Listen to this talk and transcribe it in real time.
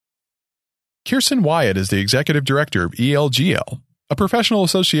Kirsten Wyatt is the executive director of ELGL, a professional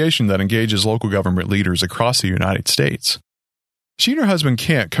association that engages local government leaders across the United States. She and her husband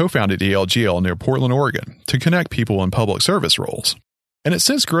Kent co-founded ELGL near Portland, Oregon, to connect people in public service roles, and it's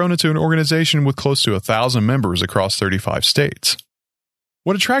since grown into an organization with close to 1,000 members across 35 states.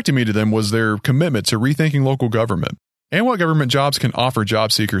 What attracted me to them was their commitment to rethinking local government and what government jobs can offer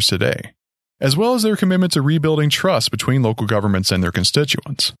job seekers today, as well as their commitment to rebuilding trust between local governments and their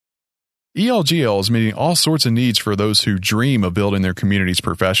constituents. ELGL is meeting all sorts of needs for those who dream of building their communities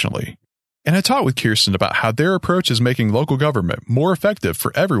professionally. And I talked with Kirsten about how their approach is making local government more effective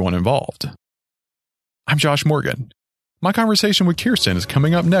for everyone involved. I'm Josh Morgan. My conversation with Kirsten is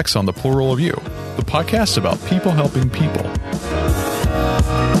coming up next on The Plural of You, the podcast about people helping people.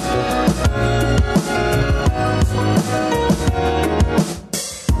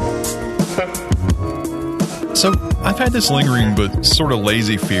 So, I've had this lingering but sort of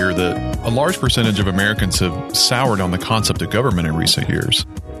lazy fear that a large percentage of Americans have soured on the concept of government in recent years.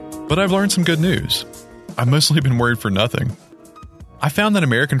 But I've learned some good news. I've mostly been worried for nothing. I found that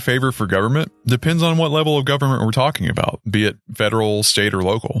American favor for government depends on what level of government we're talking about, be it federal, state, or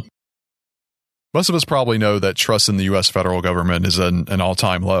local. Most of us probably know that trust in the U.S. federal government is at an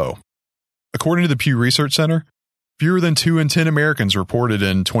all-time low. According to the Pew Research Center, fewer than 2 in 10 Americans reported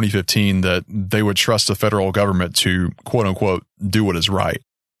in 2015 that they would trust the federal government to, quote-unquote, do what is right.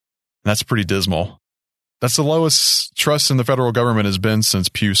 That's pretty dismal. That's the lowest trust in the federal government has been since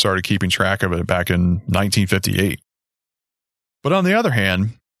Pew started keeping track of it back in 1958. But on the other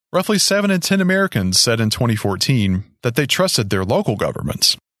hand, roughly 7 in 10 Americans said in 2014 that they trusted their local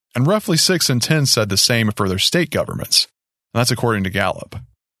governments, and roughly 6 in 10 said the same for their state governments. And that's according to Gallup.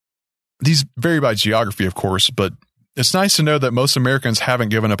 These vary by geography, of course, but it's nice to know that most Americans haven't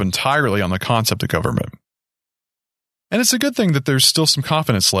given up entirely on the concept of government. And it's a good thing that there's still some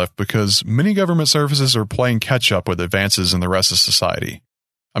confidence left because many government services are playing catch-up with advances in the rest of society.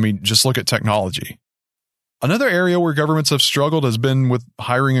 I mean, just look at technology. Another area where governments have struggled has been with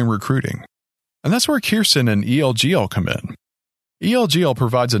hiring and recruiting. And that's where Kirsten and ELGL come in. ELGL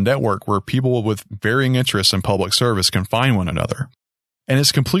provides a network where people with varying interests in public service can find one another. And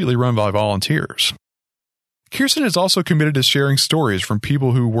it's completely run by volunteers. Kirsten is also committed to sharing stories from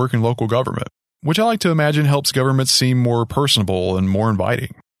people who work in local government, which I like to imagine helps governments seem more personable and more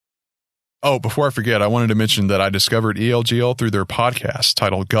inviting. Oh, before I forget, I wanted to mention that I discovered ELGL through their podcast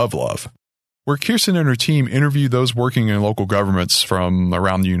titled GovLove, where Kirsten and her team interview those working in local governments from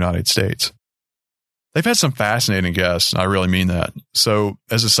around the United States. They've had some fascinating guests, and I really mean that. So,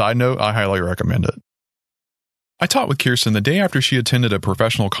 as a side note, I highly recommend it. I talked with Kirsten the day after she attended a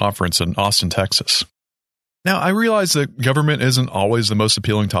professional conference in Austin, Texas. Now, I realize that government isn't always the most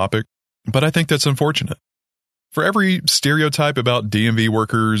appealing topic, but I think that's unfortunate. For every stereotype about DMV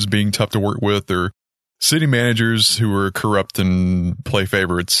workers being tough to work with or city managers who are corrupt and play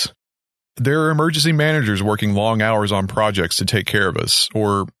favorites, there are emergency managers working long hours on projects to take care of us,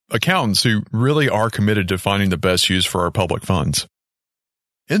 or accountants who really are committed to finding the best use for our public funds.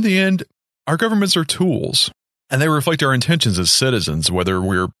 In the end, our governments are tools, and they reflect our intentions as citizens, whether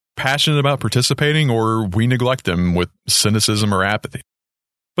we're passionate about participating or we neglect them with cynicism or apathy.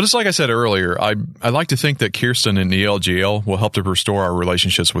 But it's like I said earlier, I like to think that Kirsten and ELGL will help to restore our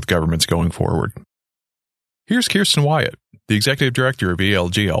relationships with governments going forward. Here's Kirsten Wyatt, the executive director of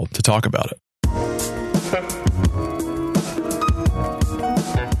ELGL, to talk about it.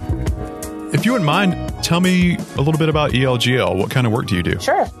 If you wouldn't mind, tell me a little bit about ELGL. What kind of work do you do?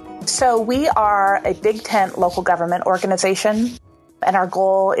 Sure. So we are a Big Tent local government organization, and our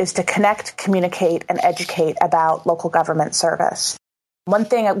goal is to connect, communicate, and educate about local government service. One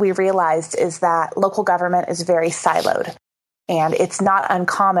thing that we realized is that local government is very siloed, and it's not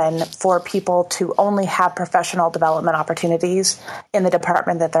uncommon for people to only have professional development opportunities in the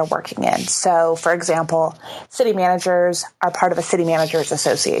department that they're working in. So, for example, city managers are part of a city managers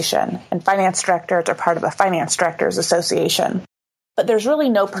association, and finance directors are part of a finance directors association. But there's really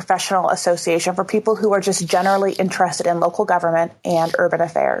no professional association for people who are just generally interested in local government and urban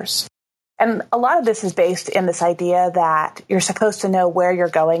affairs. And a lot of this is based in this idea that you're supposed to know where you're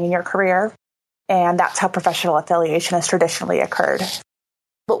going in your career, and that's how professional affiliation has traditionally occurred.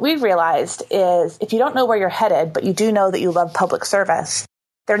 What we realized is if you don't know where you're headed, but you do know that you love public service,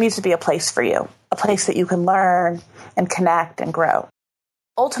 there needs to be a place for you, a place that you can learn and connect and grow.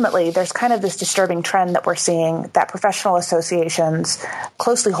 Ultimately, there's kind of this disturbing trend that we're seeing that professional associations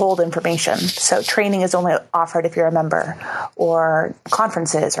closely hold information. So training is only offered if you're a member, or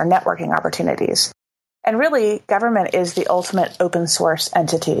conferences or networking opportunities. And really, government is the ultimate open source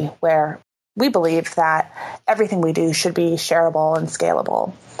entity where we believe that everything we do should be shareable and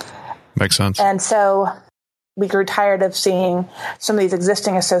scalable. Makes sense. And so we grew tired of seeing some of these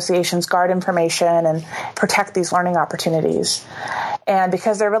existing associations guard information and protect these learning opportunities. And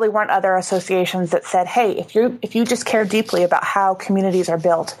because there really weren't other associations that said, hey, if you just care deeply about how communities are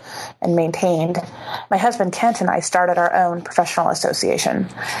built and maintained, my husband Kent and I started our own professional association,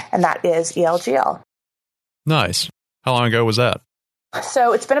 and that is ELGL. Nice. How long ago was that?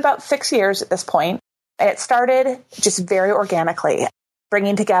 So it's been about 6 years at this point, and it started just very organically,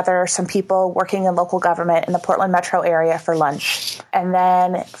 bringing together some people working in local government in the Portland metro area for lunch. And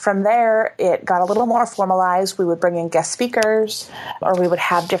then from there, it got a little more formalized. We would bring in guest speakers, or we would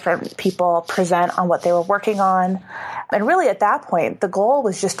have different people present on what they were working on. And really at that point, the goal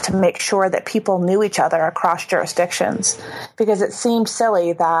was just to make sure that people knew each other across jurisdictions, because it seemed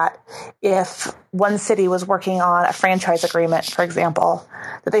silly that if one city was working on a franchise agreement, for example,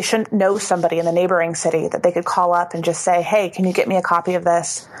 that they shouldn't know somebody in the neighboring city that they could call up and just say, hey, can you get me a copy of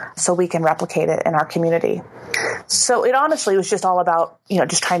this so we can replicate it in our community? So it honestly was just all about,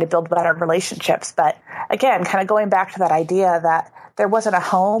 just trying to build better relationships. But again, kind of going back to that idea that there wasn't a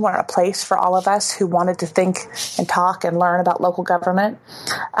home or a place for all of us who wanted to think and talk and learn about local government.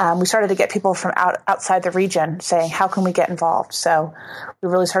 We started to get people from outside the region saying, how can we get involved? So we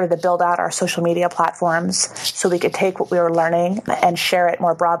really started to build out our social media platforms so we could take what we were learning and share it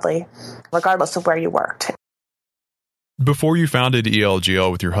more broadly, regardless of where you worked. Before you founded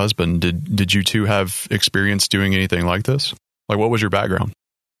ELGL with your husband, did you two have experience doing anything like this? Like, what was your background?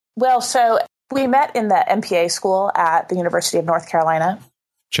 Well, so we met in the MPA school at the University of North Carolina.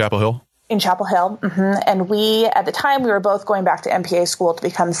 Chapel Hill? In Chapel Hill. Mm-hmm. And at the time, we were both going back to MPA school to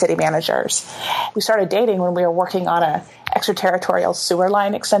become city managers. We started dating when we were working on a extraterritorial sewer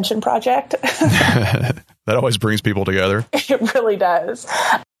line extension project. That always brings people together. It really does.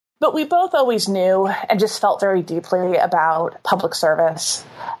 But we both always knew and just felt very deeply about public service.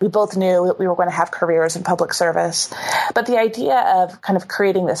 We both knew that we were going to have careers in public service. But the idea of kind of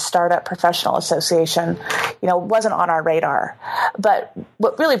creating this startup professional association, wasn't on our radar. But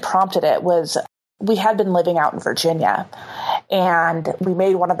what really prompted it was we had been living out in Virginia, and we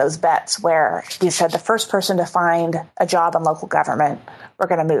made one of those bets where we said the first person to find a job in local government, we're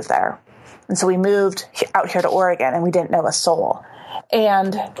going to move there. And so we moved out here to Oregon, and we didn't know a soul.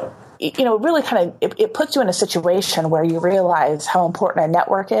 And, really it puts you in a situation where you realize how important a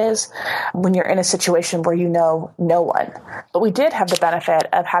network is when you're in a situation where you know no one. But we did have the benefit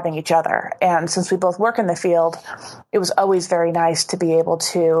of having each other. And since we both work in the field, it was always very nice to be able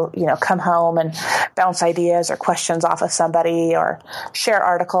to, come home and bounce ideas or questions off of somebody or share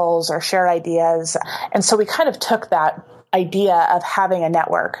articles or share ideas. And so we kind of took that idea of having a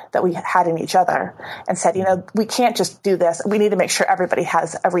network that we had in each other and said, we can't just do this. We need to make sure everybody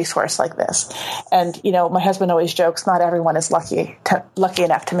has a resource like this. And, my husband always jokes, not everyone is lucky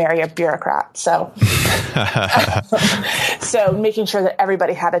enough to marry a bureaucrat. So, so making sure that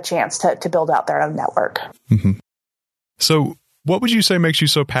everybody had a chance to build out their own network. Mm-hmm. So what would you say makes you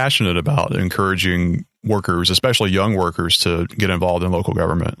so passionate about encouraging workers, especially young workers, to get involved in local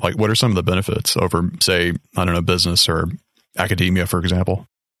government? Like, what are some of the benefits over, say, business or academia, for example?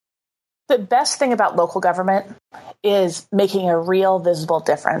 The best thing about local government is making a real visible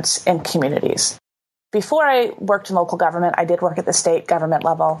difference in communities. Before I worked in local government, I did work at the state government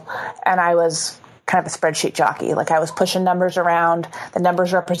level, and I was kind of a spreadsheet jockey. Like, I was pushing numbers around. The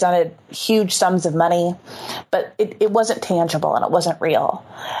numbers represented huge sums of money, but it wasn't tangible and it wasn't real.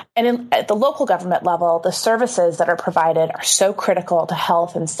 And at the local government level, the services that are provided are so critical to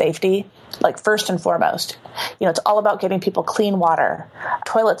health and safety. Like, first and foremost, it's all about getting people clean water,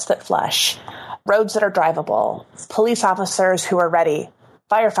 toilets that flush, roads that are drivable, police officers who are ready,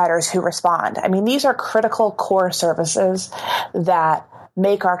 firefighters who respond. I mean, these are critical core services that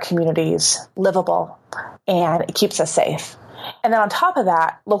make our communities livable, and it keeps us safe. And then on top of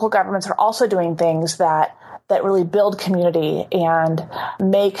that, local governments are also doing things that really build community and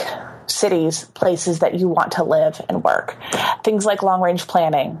make cities places that you want to live and work. Things like long-range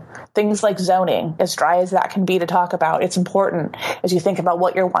planning, things like zoning, as dry as that can be to talk about, it's important as you think about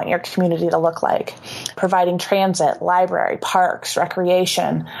what you want your community to look like. Providing transit, library, parks,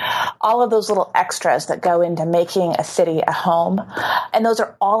 recreation, all of those little extras that go into making a city a home. And those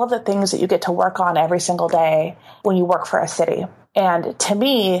are all of the things that you get to work on every single day when you work for a city. And to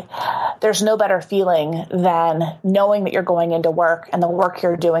me, there's no better feeling than knowing that you're going into work and the work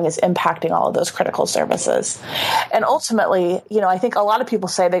you're doing is impacting all of those critical services. And ultimately, I think a lot of people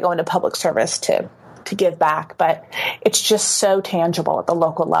say they go into public service to give back, but it's just so tangible at the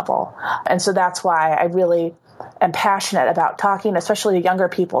local level. And so that's why I really am passionate about talking, especially to younger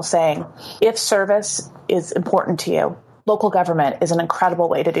people, saying, if service is important to you, local government is an incredible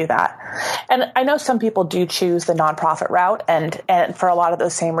way to do that. And I know some people do choose the nonprofit route, and for a lot of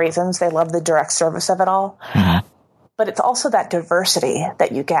those same reasons, they love the direct service of it all. Mm-hmm. But it's also that diversity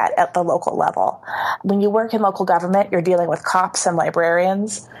that you get at the local level. When you work in local government, you're dealing with cops and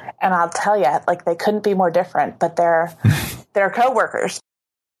librarians. And I'll tell you, like, they couldn't be more different, but they're coworkers.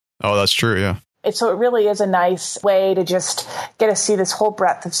 Oh, that's true. Yeah. So it really is a nice way to just get to see this whole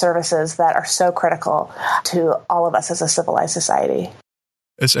breadth of services that are so critical to all of us as a civilized society.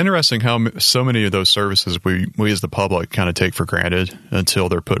 It's interesting how so many of those services we as the public kind of take for granted until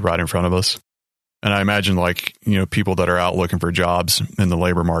they're put right in front of us. And I imagine, like, people that are out looking for jobs in the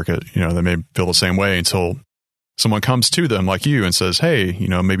labor market, they may feel the same way until someone comes to them like you and says, hey,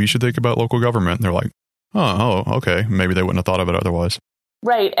 maybe you should think about local government. And they're like, oh, okay. Maybe they wouldn't have thought of it otherwise.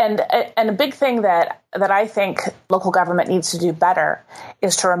 Right. And a big thing that I think local government needs to do better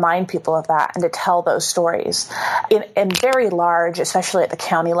is to remind people of that and to tell those stories. In very large, especially at the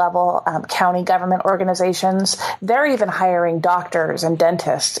county level, county government organizations, they're even hiring doctors and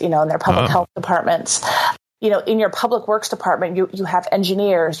dentists, in their public health departments. In your public works department, you have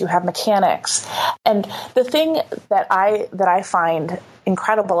engineers, you have mechanics. And the thing that I find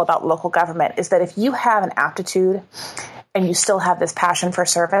incredible about local government is that if you have an aptitude and you still have this passion for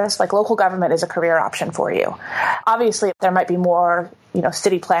service, like, local government is a career option for you. Obviously, there might be more,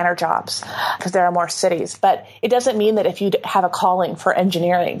 city planner jobs because there are more cities, but it doesn't mean that if you have a calling for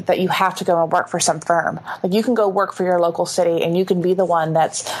engineering that you have to go and work for some firm. Like, you can go work for your local city and you can be the one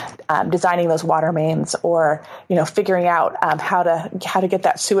that's designing those water mains or, figuring out how to get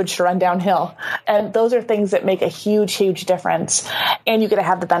that sewage to run downhill. And those are things that make a huge, huge difference. And you get to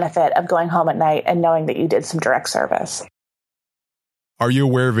have the benefit of going home at night and knowing that you did some direct service. Are you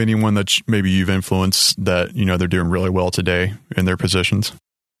aware of anyone that maybe you've influenced that, they're doing really well today in their positions?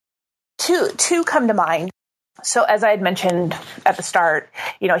 Two come to mind. So as I had mentioned at the start,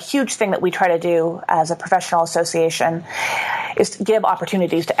 a huge thing that we try to do as a professional association is to give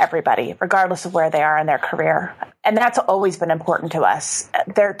opportunities to everybody, regardless of where they are in their career. And that's always been important to us.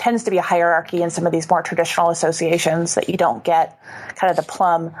 There tends to be a hierarchy in some of these more traditional associations that you don't get kind of the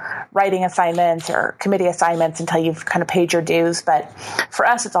plum writing assignments or committee assignments until you've kind of paid your dues. But for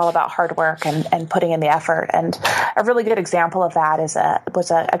us, it's all about hard work and putting in the effort. And a really good example of that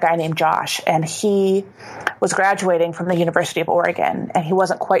was a guy named Josh, and he was graduating from the University of Oregon, and he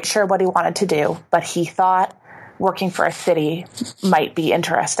wasn't quite sure what he wanted to do, but he thought working for a city might be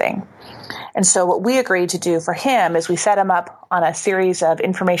interesting. And so what we agreed to do for him is we set him up on a series of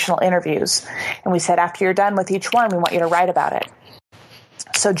informational interviews. And we said, after you're done with each one, we want you to write about it.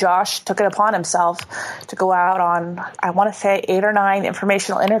 So Josh took it upon himself to go out on, I want to say, 8 or 9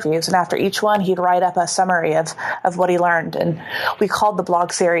 informational interviews. And after each one, he'd write up a summary of what he learned. And we called the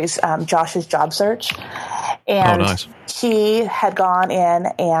blog series Josh's Job Search. And nice. He had gone in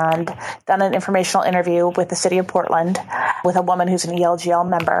and done an informational interview with the city of Portland with a woman who's an ELGL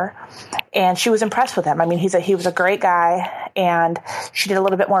member. And she was impressed with him. I mean, he was a great guy. And she did a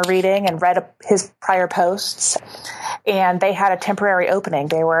little bit more reading and read his prior posts. And they had a temporary opening.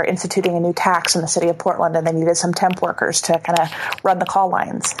 They were instituting a new tax in the city of Portland, and they needed some temp workers to kind of run the call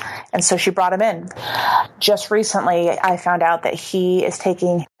lines. And so she brought him in. Just recently, I found out that he is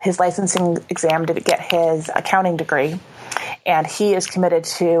taking his licensing exam to get his accounting degree. And he is committed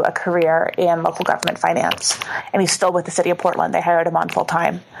to a career in local government finance. And he's still with the city of Portland. They hired him on full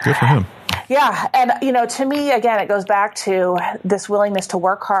time. Good for him. Yeah. And, to me, again, it goes back to this willingness to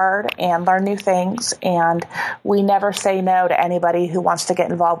work hard and learn new things. And we never say no to anybody who wants to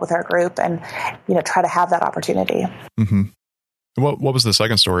get involved with our group and, try to have that opportunity. Mm-hmm. What was the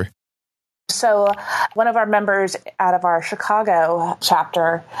second story? So one of our members out of our Chicago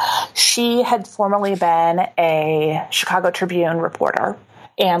chapter, she had formerly been a Chicago Tribune reporter.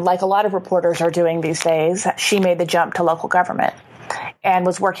 And like a lot of reporters are doing these days, she made the jump to local government and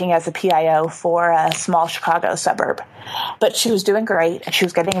was working as a PIO for a small Chicago suburb. But she was doing great, and she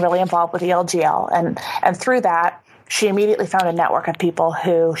was getting really involved with ELGL. And through that, she immediately found a network of people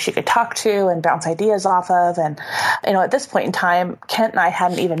who she could talk to and bounce ideas off of. And, at this point in time, Kent and I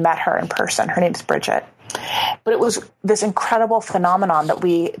hadn't even met her in person. Her name's Bridget. But it was this incredible phenomenon that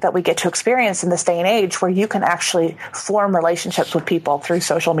we get to experience in this day and age where you can actually form relationships with people through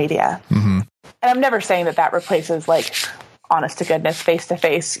social media. Mm-hmm. And I'm never saying that replaces, like, honest to goodness,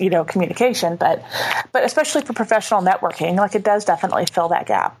 face-to-face, communication, but especially for professional networking, like, it does definitely fill that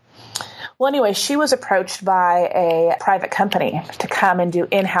gap. Well, anyway, she was approached by a private company to come and do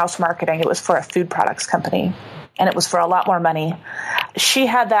in-house marketing. It was for a food products company, and it was for a lot more money. She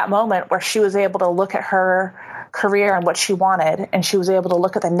had that moment where she was able to look at her career and what she wanted. And she was able to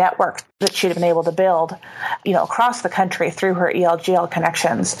look at the network that she'd been able to build, across the country through her ELGL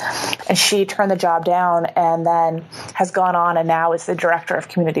connections. And she turned the job down and then has gone on and now is the director of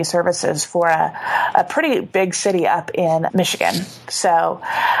community services for a pretty big city up in Michigan. So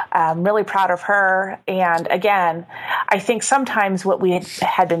I'm really proud of her. And again, I think sometimes what we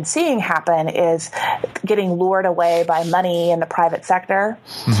had been seeing happen is getting lured away by money in the private sector.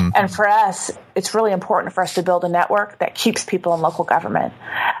 Mm-hmm. And for us, it's really important for us to build a network that keeps people in local government.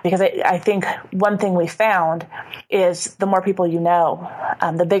 Because I think one thing we found is the more people you know,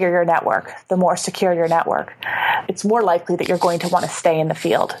 the bigger your network, the more secure your network, it's more likely that you're going to want to stay in the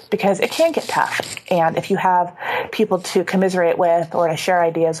field because it can get tough. And if you have people to commiserate with or to share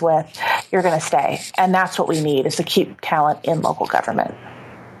ideas with, you're going to stay. And that's what we need, is to keep talent in local government.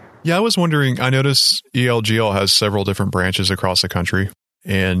 Yeah, I was wondering, I noticed ELGL has several different branches across the country,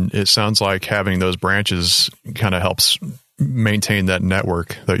 and it sounds like having those branches kind of helps maintain that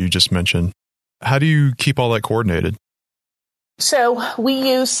network that you just mentioned. How do you keep all that coordinated? So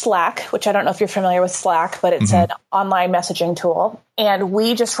we use Slack, which I don't know if you're familiar with Slack, but it's an online messaging tool. And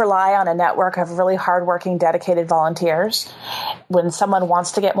we just rely on a network of really hardworking, dedicated volunteers. When someone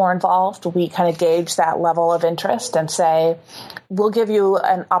wants to get more involved, we kind of gauge that level of interest and say, we'll give you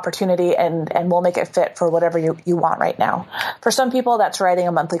an opportunity and we'll make it fit for whatever you want right now. For some people, that's writing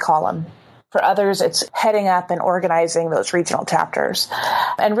a monthly column. For others, it's heading up and organizing those regional chapters.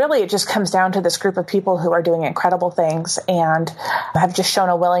 And really, it just comes down to this group of people who are doing incredible things and have just shown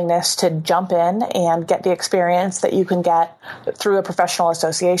a willingness to jump in and get the experience that you can get through a professional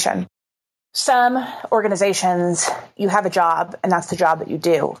association. Some organizations, you have a job and that's the job that you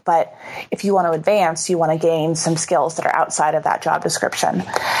do. But if you want to advance, you want to gain some skills that are outside of that job description.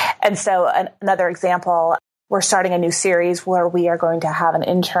 And so another example, we're starting a new series where we are going to have an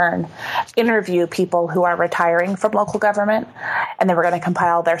intern interview people who are retiring from local government, and then we're going to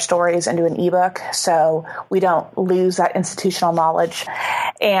compile their stories into an ebook so we don't lose that institutional knowledge.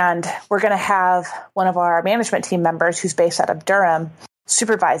 And we're going to have one of our management team members who's based out of Durham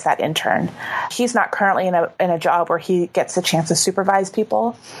supervise that intern. He's not currently in a job where he gets the chance to supervise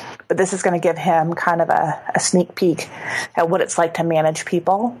people, but this is going to give him kind of a sneak peek at what it's like to manage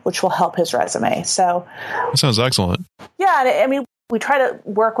people, which will help his resume. So that sounds excellent. Yeah, I mean, we try to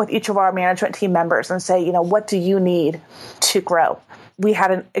work with each of our management team members and say, what do you need to grow? We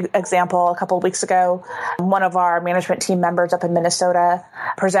had an example a couple of weeks ago. One of our management team members up in Minnesota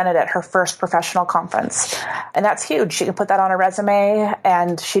presented at her first professional conference. And that's huge. She can put that on her resume.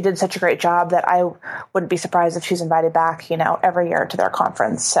 And she did such a great job that I wouldn't be surprised if she's invited back, every year to their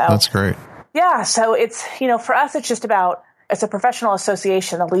conference. So that's great. Yeah. So it's, for us, it's just about, as a professional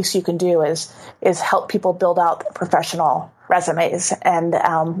association, the least you can do is help people build out professional resumes.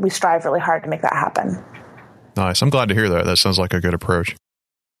 And we strive really hard to make that happen. Nice. I'm glad to hear that. That sounds like a good approach.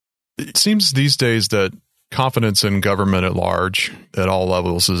 It seems these days that confidence in government at large, at all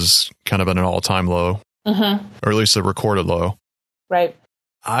levels, is kind of at an all-time low, or at least a recorded low. Right.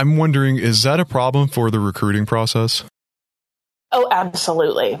 I'm wondering, is that a problem for the recruiting process? Oh,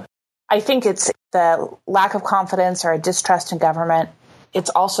 absolutely. I think it's the lack of confidence or a distrust in government. It's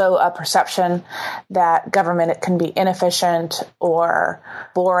also a perception that government can be inefficient or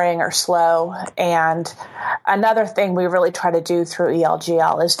boring or slow. And another thing we really try to do through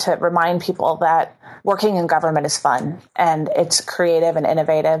ELGL is to remind people that working in government is fun and it's creative and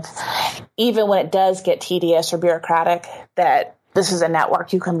innovative. Even when it does get tedious or bureaucratic, that this is a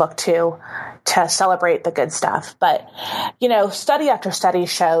network you can look to celebrate the good stuff. But, study after study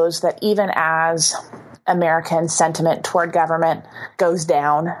shows that even as American sentiment toward government goes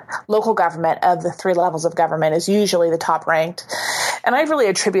down, local government of the three levels of government is usually the top ranked. And I really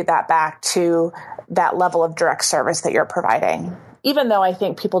attribute that back to that level of direct service that you're providing. Even though I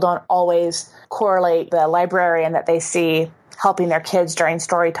think people don't always correlate the librarian that they see helping their kids during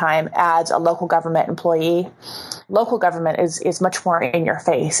story time as a local government employee, local government is much more in your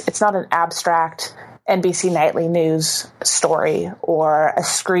face. It's not an abstract NBC Nightly News story or a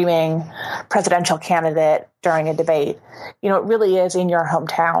screaming presidential candidate during a debate. It really is in your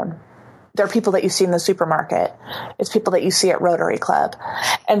hometown. There are people that you see in the supermarket. It's people that you see at Rotary Club.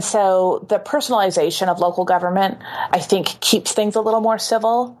 And so the personalization of local government, I think, keeps things a little more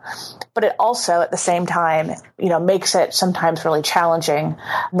civil, but it also at the same time, makes it sometimes really challenging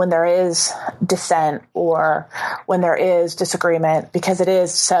when there is dissent or when there is disagreement, because it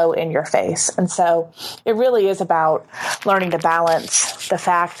is so in your face. And so it really is about learning to balance the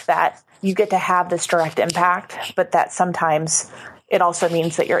fact that you get to have this direct impact, but that sometimes It also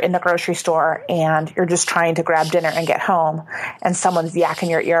means that you're in the grocery store and you're just trying to grab dinner and get home, and someone's yakking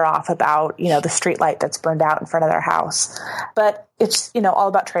your ear off about, the street light that's burned out in front of their house. But it's, all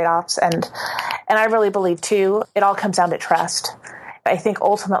about trade-offs. And I really believe, too, it all comes down to trust. I think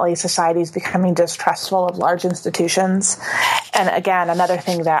ultimately society is becoming distrustful of large institutions. And again, another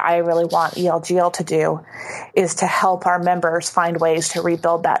thing that I really want ELGL to do is to help our members find ways to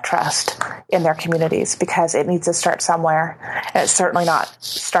rebuild that trust in their communities, because it needs to start somewhere. And it's certainly not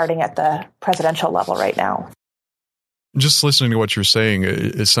starting at the presidential level right now. Just listening to what you're saying,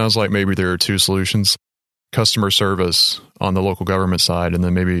 it sounds like maybe there are two solutions: customer service on the local government side, and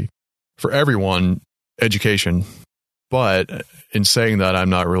then maybe for everyone, education. But in saying that, I'm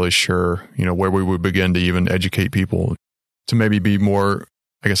not really sure, where we would begin to even educate people to maybe be more,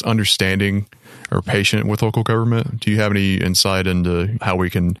 understanding or patient with local government. Do you have any insight into how we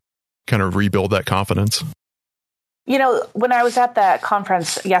can kind of rebuild that confidence? When I was at the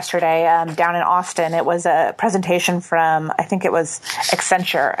conference yesterday down in Austin, it was a presentation from, I think it was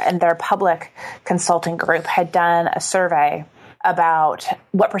Accenture, and their public consulting group had done a survey about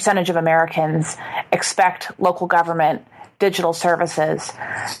what percentage of Americans expect local government digital services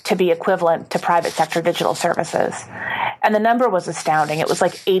to be equivalent to private sector digital services. And the number was astounding. It was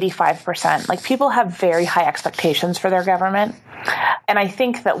like 85%. Like, people have very high expectations for their government. And I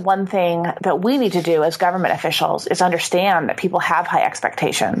think that one thing that we need to do as government officials is understand that people have high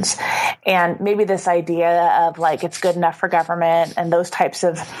expectations. And maybe this idea of it's good enough for government and those types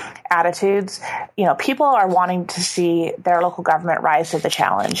of attitudes, people are wanting to see their local government rise to the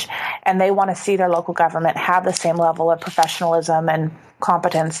challenge. And they want to see their local government have the same level of professionalism and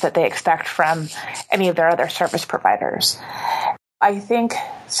competence that they expect from any of their other service providers. I think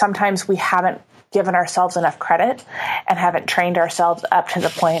sometimes we haven't given ourselves enough credit and haven't trained ourselves up to the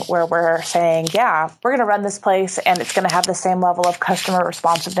point where we're saying, yeah, we're going to run this place and it's going to have the same level of customer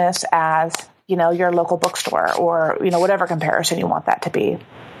responsiveness as, your local bookstore or, whatever comparison you want that to be.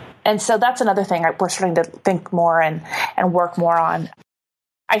 And so that's another thing we're starting to think more and work more on.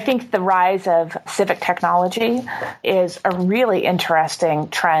 I think the rise of civic technology is a really interesting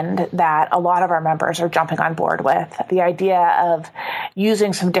trend that a lot of our members are jumping on board with. The idea of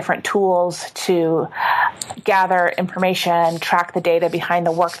using some different tools to gather information, track the data behind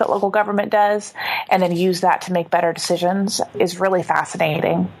the work that local government does, and then use that to make better decisions is really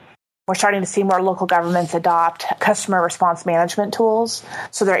fascinating. We're starting to see more local governments adopt customer response management tools,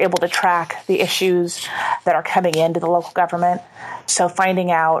 so they're able to track the issues that are coming into the local government. So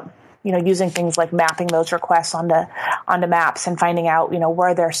finding out, using things like mapping those requests onto maps and finding out,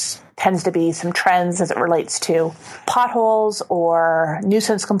 where there tends to be some trends as it relates to potholes or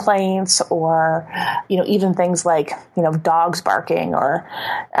nuisance complaints or, even things like, dogs barking or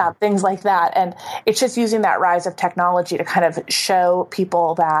things like that. And it's just using that rise of technology to kind of show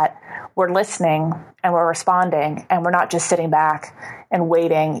people that we're listening and we're responding, and we're not just sitting back and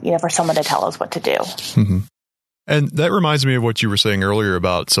waiting, for someone to tell us what to do. Mm-hmm. And that reminds me of what you were saying earlier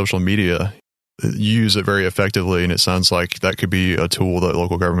about social media. You use it very effectively, and it sounds like that could be a tool that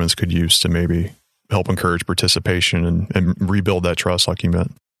local governments could use to maybe help encourage participation and rebuild that trust, like you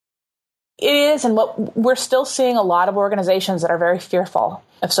meant. It is, and what we're still seeing a lot of organizations that are very fearful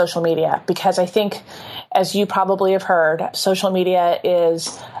of social media, because I think, as you probably have heard, social media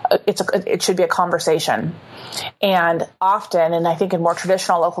it should be a conversation. And often, and I think in more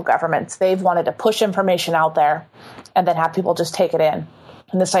traditional local governments, they've wanted to push information out there and then have people just take it in.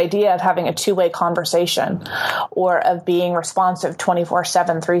 And this idea of having a two-way conversation or of being responsive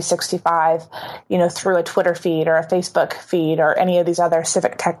 24/7, 365, through a Twitter feed or a Facebook feed or any of these other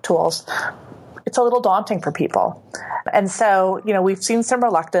civic tech tools, it's a little daunting for people. And so, we've seen some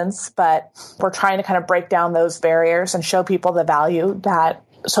reluctance, but we're trying to kind of break down those barriers and show people the value that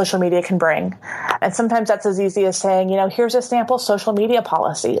social media can bring. And sometimes that's as easy as saying, here's a sample social media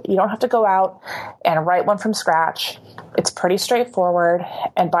policy. You don't have to go out and write one from scratch. It's pretty straightforward.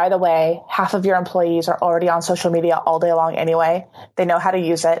 And by the way, half of your employees are already on social media all day long anyway. They know how to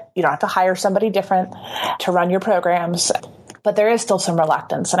use it. You don't have to hire somebody different to run your programs. But there is still some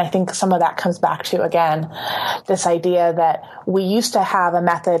reluctance. And I think some of that comes back to, again, this idea that we used to have a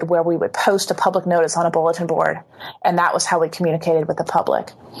method where we would post a public notice on a bulletin board, and that was how we communicated with the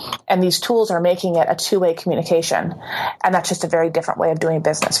public. And these tools are making it a two-way communication. And that's just a very different way of doing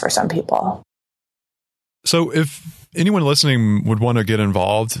business for some people. So if anyone listening would want to get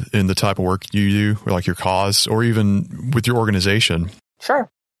involved in the type of work you do, or like your cause, or even with your organization, sure,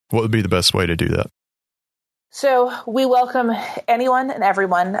 what would be the best way to do that? So we welcome anyone and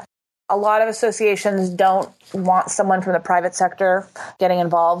everyone. A lot of associations don't want someone from the private sector getting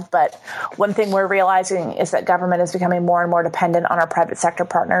involved, but one thing we're realizing is that government is becoming more and more dependent on our private sector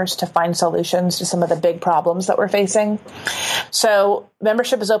partners to find solutions to some of the big problems that we're facing. So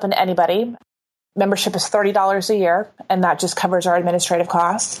membership is open to anybody. Membership is $30 a year, and that just covers our administrative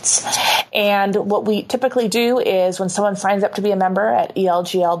costs. And what we typically do is when someone signs up to be a member at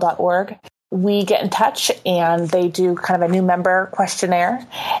elgl.org, we get in touch and they do kind of a new member questionnaire.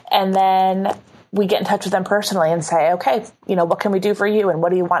 And then we get in touch with them personally and say, okay, what can we do for you? And what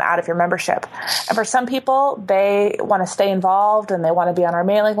do you want out of your membership? And for some people, they want to stay involved and they want to be on our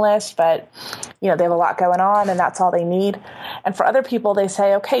mailing list, but, they have a lot going on and that's all they need. And for other people, they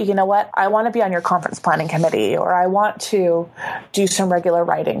say, okay, you know what? I want to be on your conference planning committee, or I want to do some regular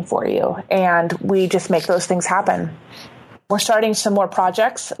writing for you. And we just make those things happen. We're starting some more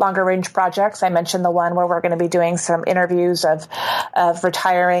projects, longer range projects. I mentioned the one where we're going to be doing some interviews of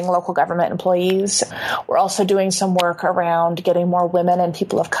retiring local government employees. We're also doing some work around getting more women and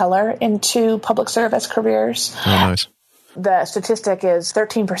people of color into public service careers. Oh, nice. The statistic is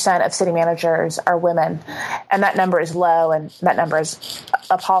 13% of city managers are women, and that number is low, and that number is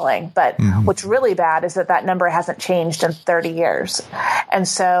appalling. But what's really bad is that number hasn't changed in 30 years. And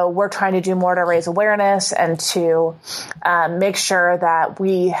so we're trying to do more to raise awareness and to make sure that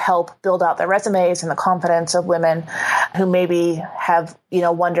we help build out the resumes and the confidence of women who maybe have,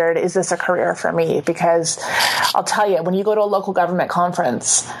 wondered, is this a career for me? Because I'll tell you, when you go to a local government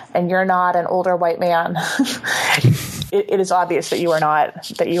conference and you're not an older white man, it is obvious that you are not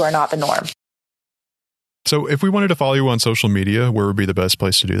the norm. So if we wanted to follow you on social media, where would be the best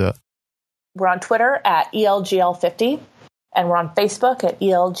place to do that? We're on Twitter at ELGL50, and we're on Facebook at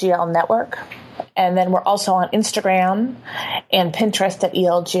ELGL Network. And then we're also on Instagram and Pinterest at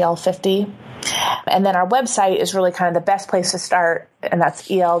ELGL50. And then our website is really kind of the best place to start, and that's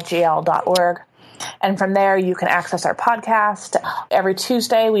elgl.org. And from there, you can access our podcast. Every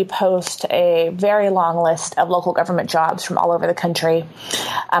Tuesday, we post a very long list of local government jobs from all over the country.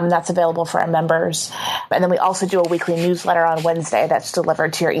 That's available for our members. And then we also do a weekly newsletter on Wednesday that's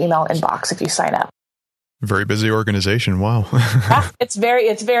delivered to your email inbox if you sign up. Very busy organization. Wow. It's very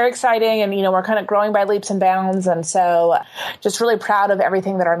exciting. And, we're kind of growing by leaps and bounds. And so just really proud of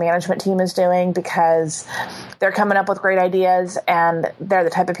everything that our management team is doing, because they're coming up with great ideas, and they're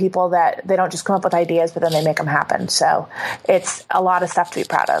the type of people that they don't just come up with ideas, but then they make them happen. So it's a lot of stuff to be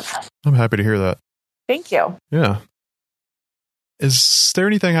proud of. I'm happy to hear that. Thank you. Yeah. Is there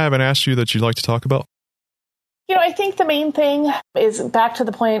anything I haven't asked you that you'd like to talk about? I think the main thing is back to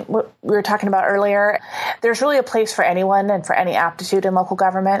the point we were talking about earlier. There's really a place for anyone and for any aptitude in local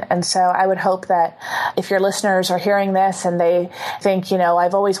government. And so I would hope that if your listeners are hearing this and they think,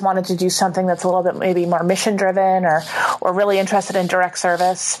 I've always wanted to do something that's a little bit maybe more mission driven or really interested in direct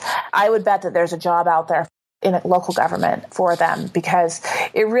service, I would bet that there's a job out there in a local government for them, because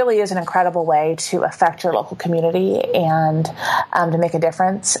it really is an incredible way to affect your local community and to make a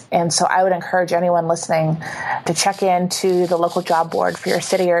difference. And so I would encourage anyone listening to check into the local job board for your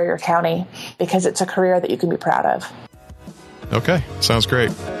city or your county, because it's a career that you can be proud of. Okay. Sounds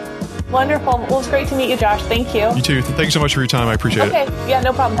great. Wonderful. Well, it's great to meet you, Josh. Thank you. You too. Thank you so much for your time. I appreciate it. Okay. Yeah,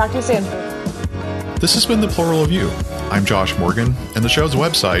 no problem. Talk to you soon. This has been The Plural of You. I'm Josh Morgan, and the show's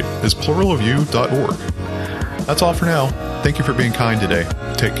website is pluralofyou.org. That's all for now. Thank you for being kind today.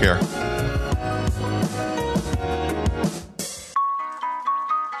 Take care.